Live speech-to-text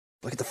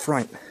Look at the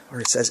front where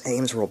it says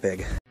Ames real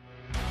big.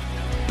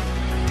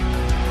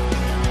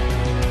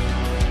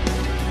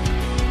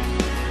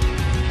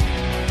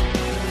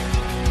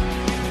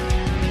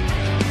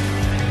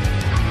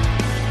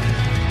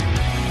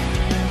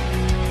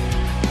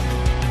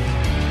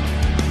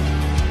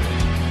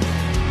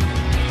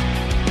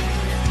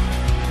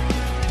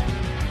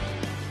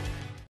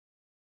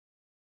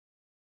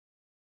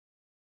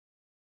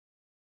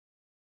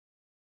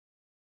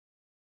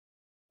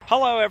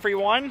 Hello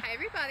everyone. Hi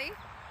everybody.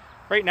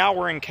 Right now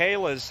we're in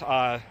Kayla's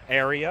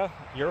area,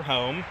 your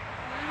home,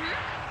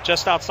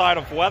 just outside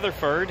of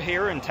Weatherford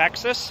here in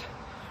Texas.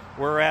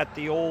 We're at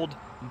the old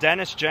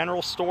Dennis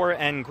General Store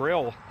and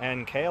Grill.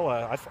 And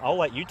Kayla, I'll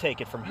let you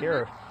take it from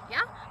here.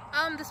 Yeah.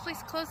 This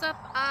place closed up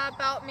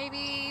about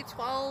maybe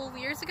 12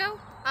 years ago.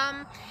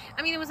 I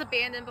mean, it was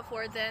abandoned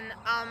before then.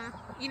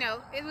 You know,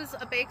 it was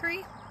a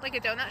bakery, like a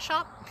donut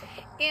shop,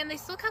 and they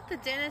still got the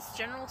Dennis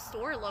General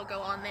Store logo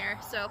on there,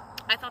 so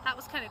I thought that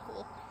was kind of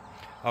cool.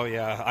 Oh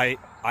yeah,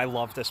 I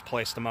love this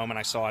place the moment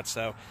I saw it.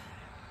 So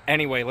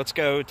anyway, let's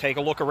go take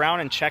a look around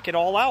and check it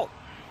all out.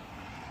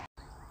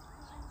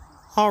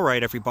 All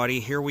right, everybody,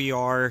 here we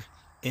are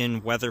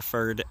in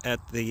Weatherford at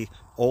the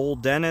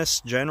old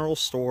Dennis General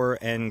Store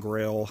and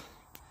Grill.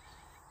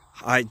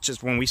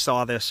 When we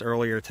saw this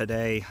earlier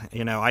today,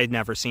 you know, I'd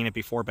never seen it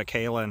before, but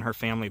Kayla and her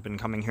family have been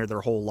coming here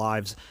their whole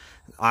lives.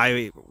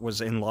 I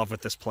was in love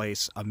with this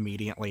place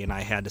immediately, and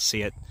I had to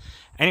see it.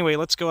 Anyway,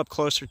 let's go up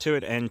closer to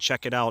it and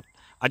check it out.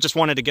 I just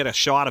wanted to get a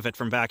shot of it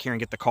from back here and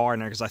get the car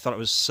in there because I thought it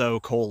was so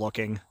cool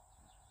looking.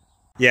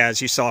 Yeah,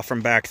 as you saw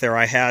from back there,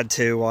 I had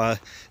to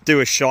do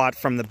a shot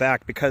from the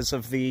back because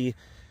of the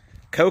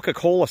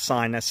Coca-Cola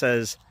sign that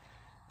says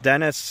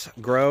Dennis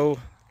Grow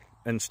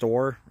and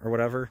Store or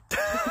whatever.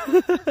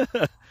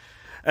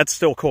 That's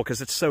still cool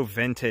because it's so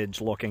vintage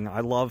looking.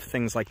 I love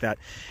things like that.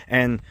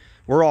 And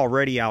we're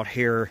already out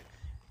here,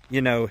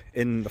 you know,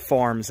 in the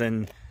farms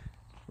and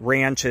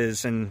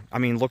ranches, and I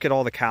mean, look at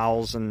all the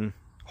cows and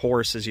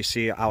horses you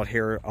see out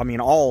here. I mean,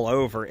 all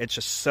over. It's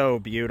just so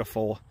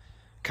beautiful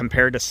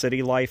compared to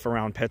city life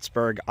around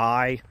Pittsburgh.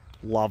 I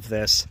love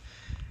this,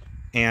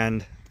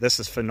 and this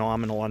is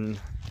phenomenal. And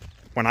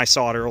when I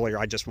saw it earlier,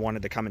 I just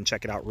wanted to come and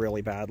check it out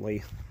really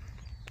badly.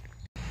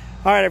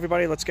 All right,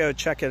 everybody, let's go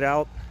check it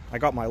out. I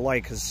got my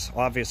light because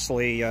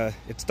obviously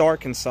it's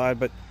dark inside,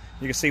 but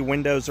you can see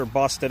windows are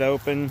busted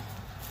open.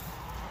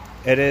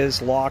 It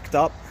is locked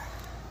up.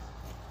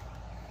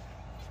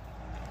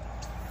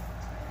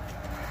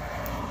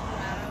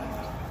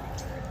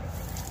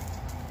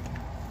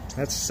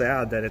 That's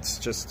sad that it's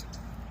just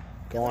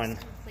gone.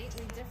 It's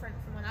completely different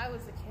from when I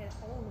was a kid.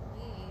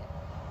 Holy.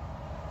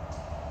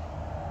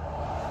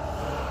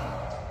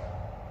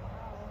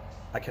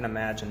 I can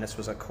imagine this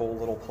was a cool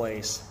little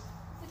place.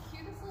 It's the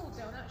cutest little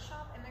donut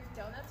shop, and their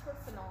donuts were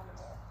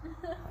phenomenal.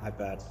 I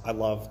bet. I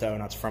love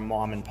donuts from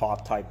mom and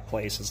pop type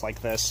places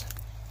like this.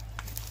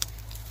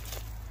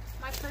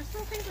 My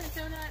personal favorite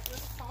donut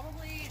was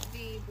probably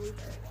the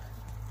blueberry one.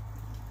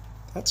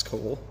 That's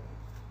cool.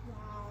 Wow.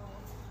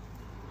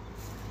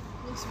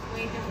 Looks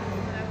way different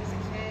from when I was a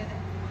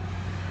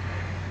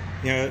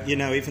kid. You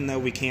know, even though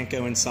we can't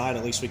go inside,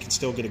 at least we can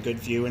still get a good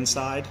view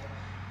inside,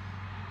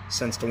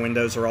 since the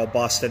windows are all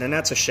busted, and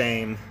that's a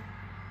shame.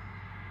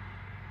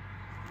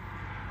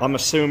 I'm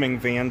assuming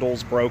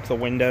vandals broke the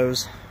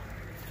windows.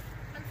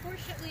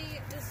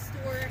 Unfortunately, this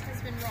store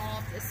has been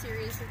robbed a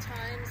series of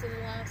times in the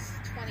last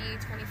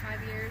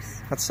 20-25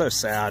 years. That's so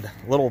sad.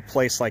 A little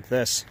place like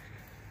this.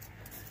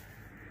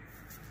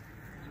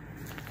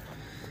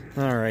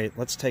 Alright,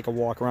 let's take a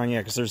walk around. Yeah,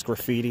 because there's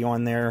graffiti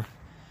on there,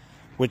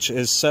 which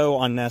is so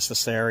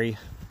unnecessary.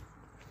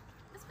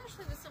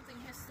 Especially with something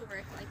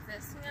historic like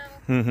this,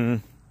 you know? Mm-hmm.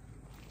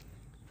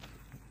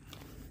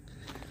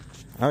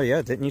 Oh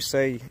yeah, didn't you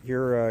say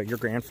your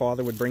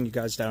grandfather would bring you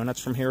guys donuts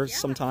from here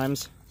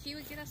sometimes? He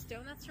would get us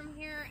donuts from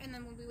here, and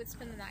then when we would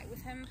spend the night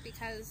with him,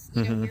 because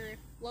you know we're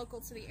local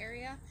to the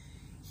area,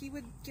 he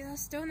would get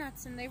us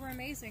donuts, and they were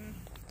amazing.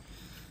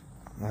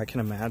 I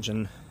can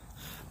imagine.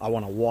 I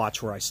want to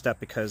watch where I step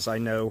because I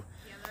know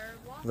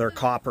there are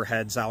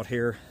copperheads out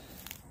here.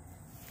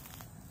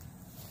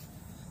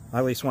 I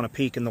at least want to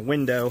peek in the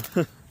window.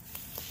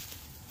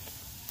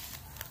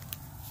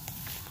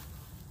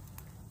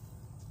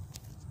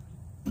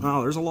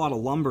 Oh, there's a lot of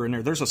lumber in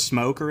there. There's a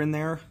smoker in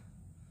there.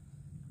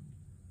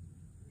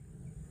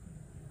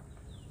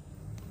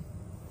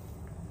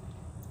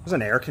 There's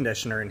an air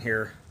conditioner in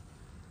here.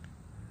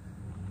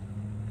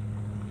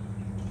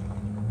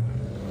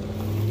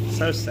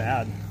 So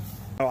sad.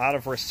 Out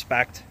of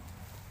respect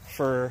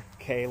for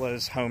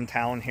Kayla's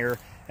hometown here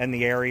and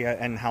the area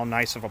and how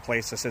nice of a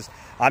place this is,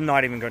 I'm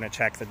not even going to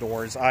check the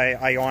doors.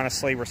 I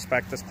honestly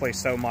respect this place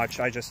so much.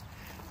 I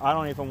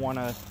don't even want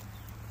to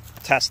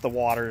test the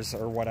waters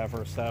or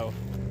whatever. So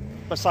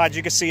besides,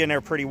 you can see in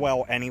there pretty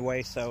well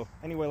anyway. So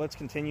anyway, let's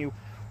continue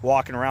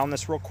walking around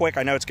this real quick.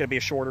 I know it's going to be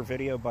a shorter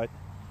video, but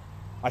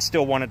I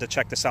still wanted to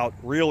check this out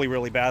really,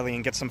 really badly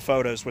and get some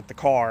photos with the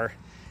car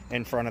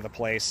in front of the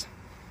place.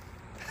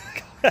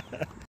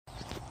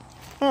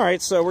 All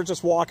right, so we're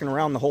just walking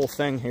around the whole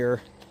thing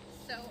here.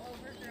 So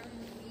overgrown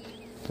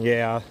weeds.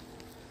 Yeah,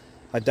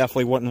 I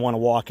definitely wouldn't want to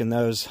walk in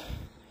those.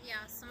 Yeah,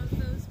 some of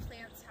those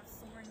plants have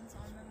thorns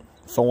on them.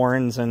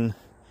 Thorns and,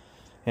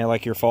 yeah,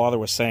 like your father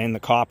was saying, the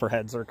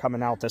copperheads are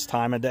coming out this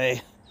time of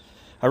day.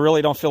 I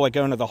really don't feel like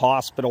going to the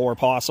hospital or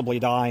possibly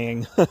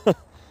dying. Yeah, if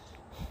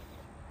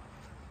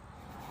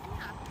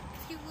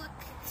you look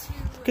to...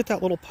 Look at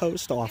that little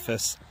post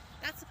office.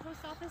 That's a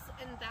post office,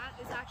 and that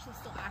is actually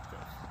still active.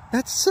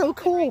 That's so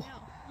cool. Right now.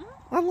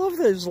 I love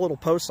those little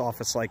post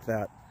office like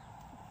that.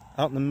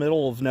 Out in the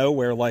middle of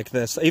nowhere like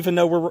this. Even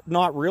though we're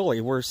not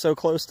really. We're so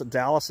close to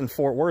Dallas and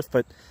Fort Worth,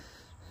 but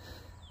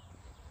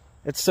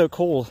it's so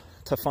cool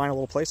to find a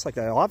little place like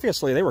that.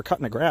 Obviously, they were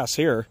cutting the grass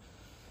here.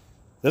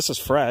 This is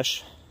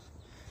fresh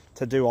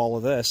to do all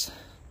of this.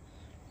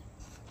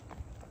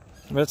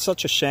 But it's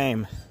such a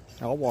shame.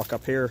 I'll walk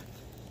up here.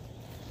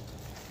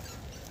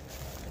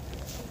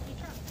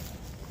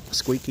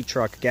 Squeaky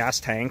truck gas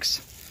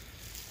tanks.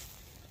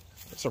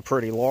 These are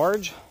pretty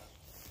large.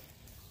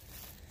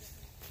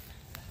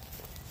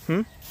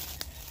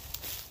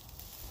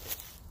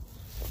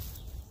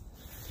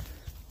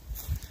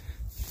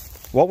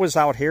 What was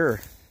out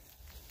here?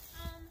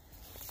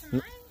 To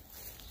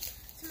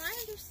my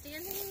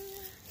understanding,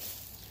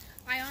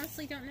 I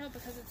honestly don't know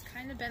because it's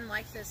kind of been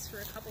like this for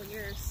a couple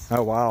years.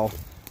 Oh, wow.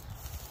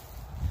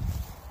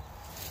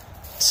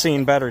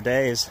 Seen better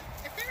days.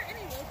 If there are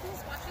any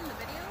locals watching the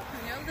video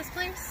who know this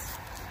place,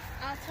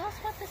 tell us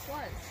what this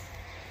was.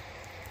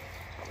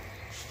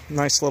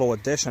 Nice little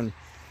addition.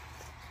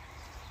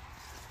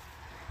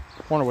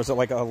 I wonder, was it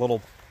like a little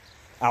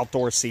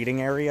outdoor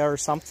seating area or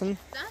something?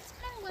 That's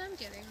kind of what I'm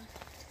getting.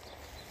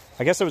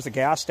 I guess it was a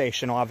gas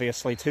station,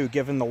 obviously, too,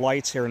 given the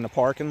lights here in the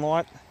parking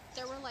lot.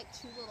 There were like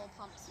 2 little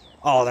pumps here.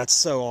 Oh, that's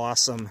so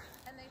awesome.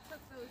 And they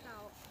took those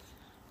out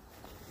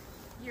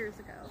years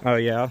ago. Oh,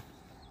 yeah.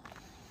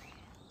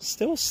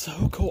 Still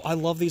so cool. I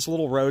love these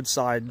little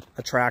roadside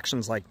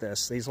attractions like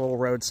this. These little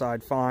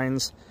roadside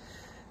finds.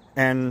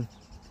 And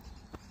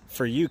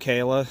for you,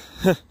 Kayla,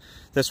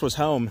 this was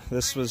home.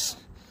 This was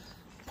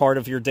part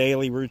of your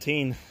daily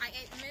routine. I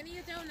ate many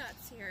a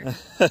donuts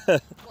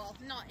here. Well,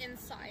 not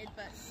inside,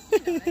 but you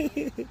know what I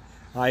mean.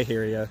 I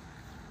hear you.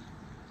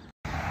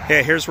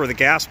 Yeah, here's where the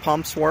gas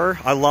pumps were.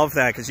 I love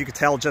that because you could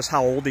tell just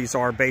how old these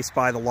are based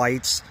by the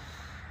lights.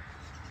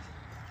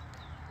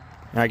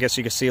 And I guess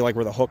you can see like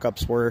where the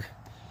hookups were,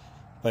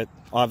 but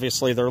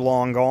obviously they're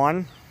long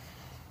gone.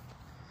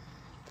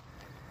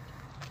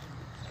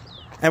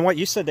 And what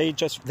you said,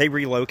 they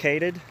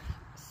relocated?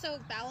 So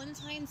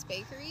Ballantyne's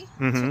Bakery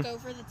Mm-hmm. took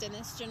over the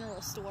Dennis General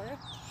Store,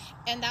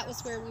 and that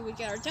was where we would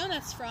get our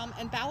donuts from.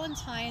 And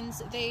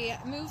Ballantyne's, they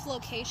moved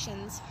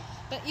locations,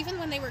 but even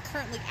when they were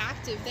currently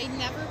active, they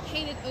never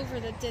painted over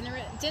the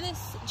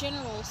Dennis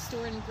General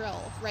Store and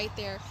Grill right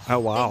there. Oh,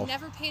 wow. They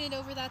never painted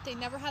over that. They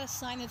never had a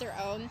sign of their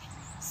own.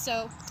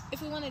 So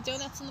if we wanted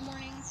donuts in the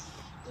morning,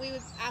 we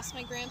would ask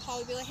my grandpa,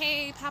 we'd be like,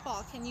 hey,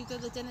 Papa, can you go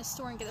to the Dennis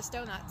store and get us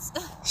donuts?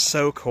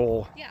 So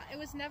cool. Yeah, it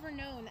was never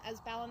known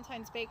as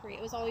Ballantyne's Bakery.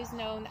 It was always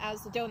known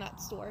as the donut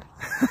store.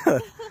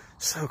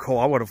 So cool.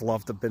 I would have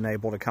loved to have been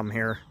able to come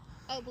here.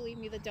 Oh, believe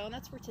me, the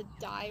donuts were to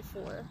die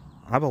for.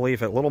 I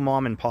believe it. Little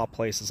mom and pop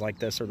places like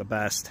this are the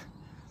best.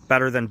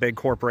 Better than big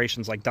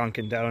corporations like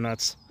Dunkin'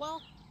 Donuts. Well,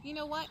 you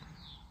know what?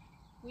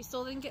 We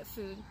still didn't get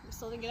food. We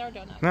still didn't get our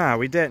donuts. Nah,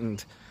 we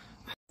didn't.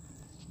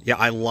 Yeah,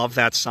 I love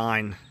that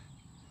sign.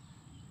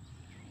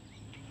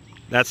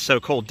 That's so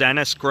cool.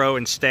 Dennis, grow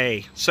and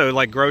stay. So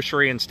like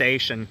grocery and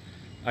station,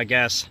 I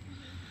guess.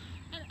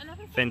 And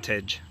another thing,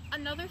 Vintage.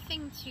 Another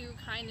thing to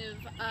kind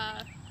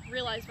of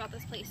realize about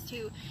this place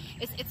too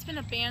is it's been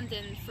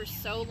abandoned for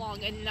so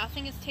long and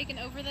nothing has taken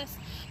over this.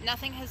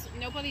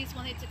 Nobody's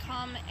wanted to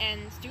come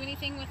and do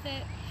anything with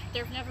it.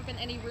 There have never been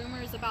any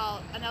rumors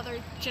about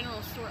another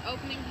general store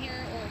opening here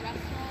or a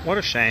restaurant. What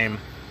a shame.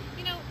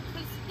 You know,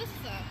 because this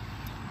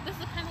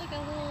is kind of like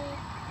a little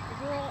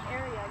rural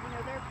area. You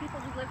know, there are people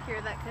who live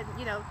here that could,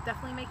 you know,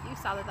 definitely make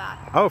use out of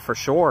that. Oh, for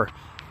sure.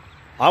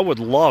 I would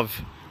love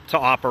to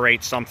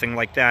operate something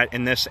like that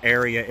in this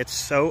area. It's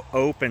so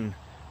open.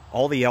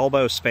 All the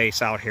elbow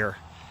space out here.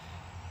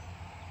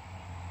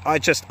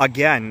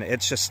 Again,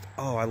 it's just,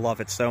 oh, I love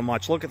it so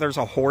much. Look, there's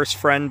a horse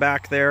friend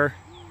back there.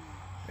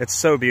 It's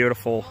so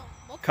beautiful.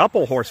 We'll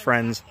Couple horse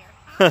friends.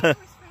 Hi, horse friends.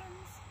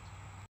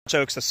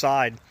 Jokes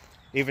aside,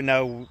 even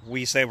though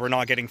we say we're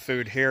not getting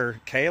food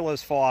here,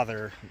 Kayla's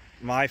father,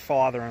 my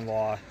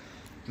father-in-law,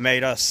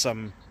 made us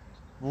some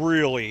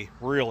really,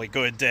 really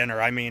good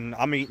dinner. I mean,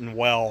 I'm eating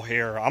well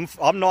here.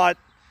 I'm not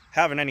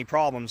having any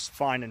problems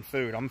finding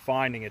food. I'm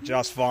finding it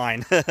just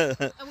fine.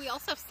 And we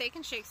also have Steak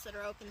and Shakes that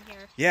are open here.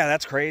 Yeah,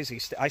 that's crazy.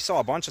 I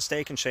saw a bunch of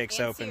Steak and Shakes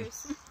And open.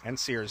 Sears. And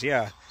Sears,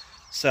 yeah.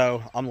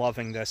 So I'm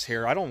loving this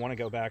here. I don't want to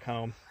go back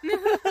home.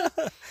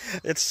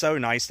 It's so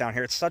nice down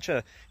here. It's such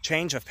a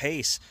change of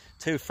pace,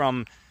 too,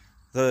 from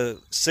the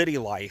city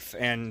life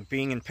and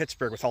being in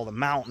Pittsburgh with all the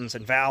mountains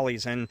and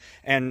valleys and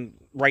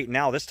right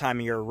now, this time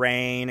of year,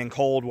 rain and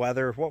cold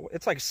weather.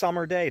 It's like a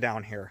summer day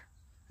down here.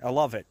 I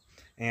love it.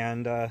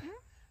 And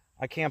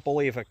I can't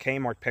believe a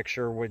Kmart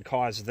picture would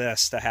cause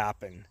this to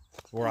happen,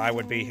 where I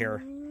would be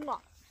here.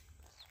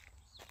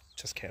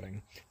 Just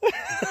kidding.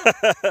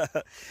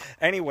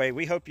 Anyway,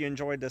 we hope you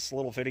enjoyed this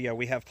little video.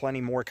 We have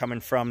plenty more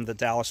coming from the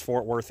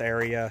Dallas-Fort Worth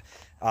area,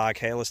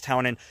 Kayla's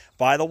town. And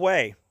by the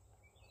way,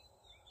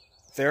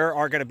 there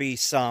are going to be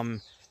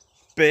some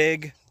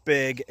big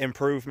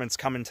improvements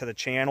coming to the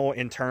channel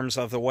in terms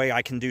of the way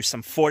I can do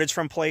some footage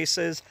from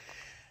places.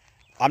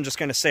 I'm just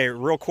going to say it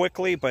real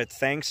quickly, but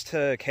thanks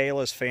to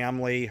Kayla's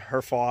family,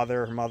 her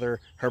father, her mother,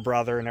 her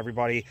brother, and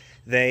everybody,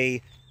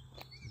 they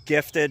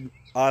gifted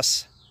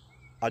us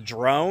a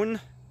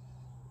drone,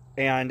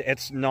 and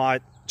it's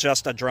not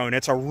just a drone.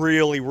 It's a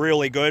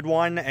really good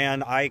one,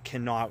 and I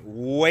cannot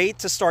wait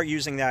to start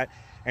using that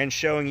and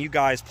showing you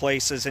guys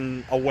places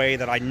in a way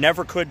that I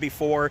never could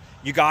before.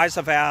 You guys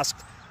have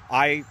asked.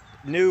 I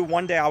knew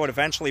one day I would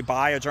eventually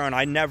buy a drone.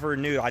 I never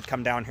knew I'd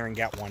come down here and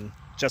get one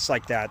just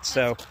like that.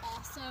 So that's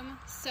awesome.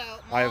 So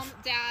mom,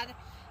 dad,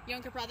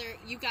 younger brother,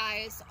 you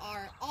guys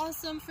are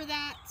awesome for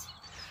that,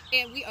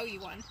 and we owe you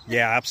one.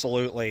 Yeah,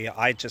 absolutely.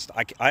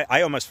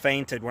 I almost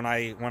fainted when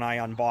I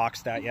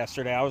unboxed that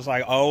yesterday. I was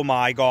like, oh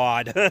my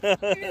god.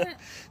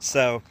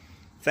 So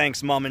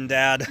thanks, mom and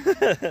dad.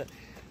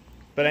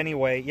 But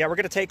anyway, yeah, we're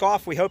gonna take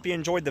off. We hope you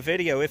enjoyed the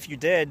video. If you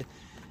did,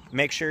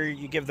 make sure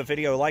you give the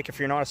video a like. If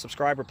you're not a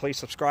subscriber, please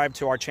subscribe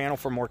to our channel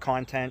for more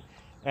content.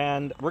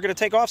 And we're going to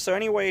take off. So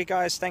anyway,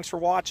 guys, thanks for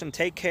watching.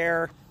 Take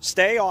care.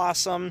 Stay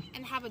awesome.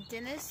 And have a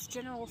Dennis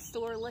General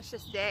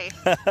Store-licious day.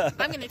 I'm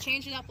going to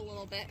change it up a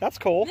little bit. That's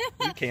cool.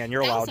 You can.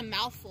 You're allowed. That was a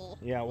mouthful.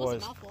 Yeah, it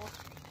was. A mouthful.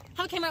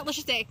 Have a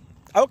Kmart-licious day.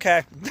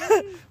 Okay.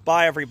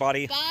 Bye,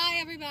 everybody. Bye,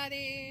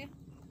 everybody.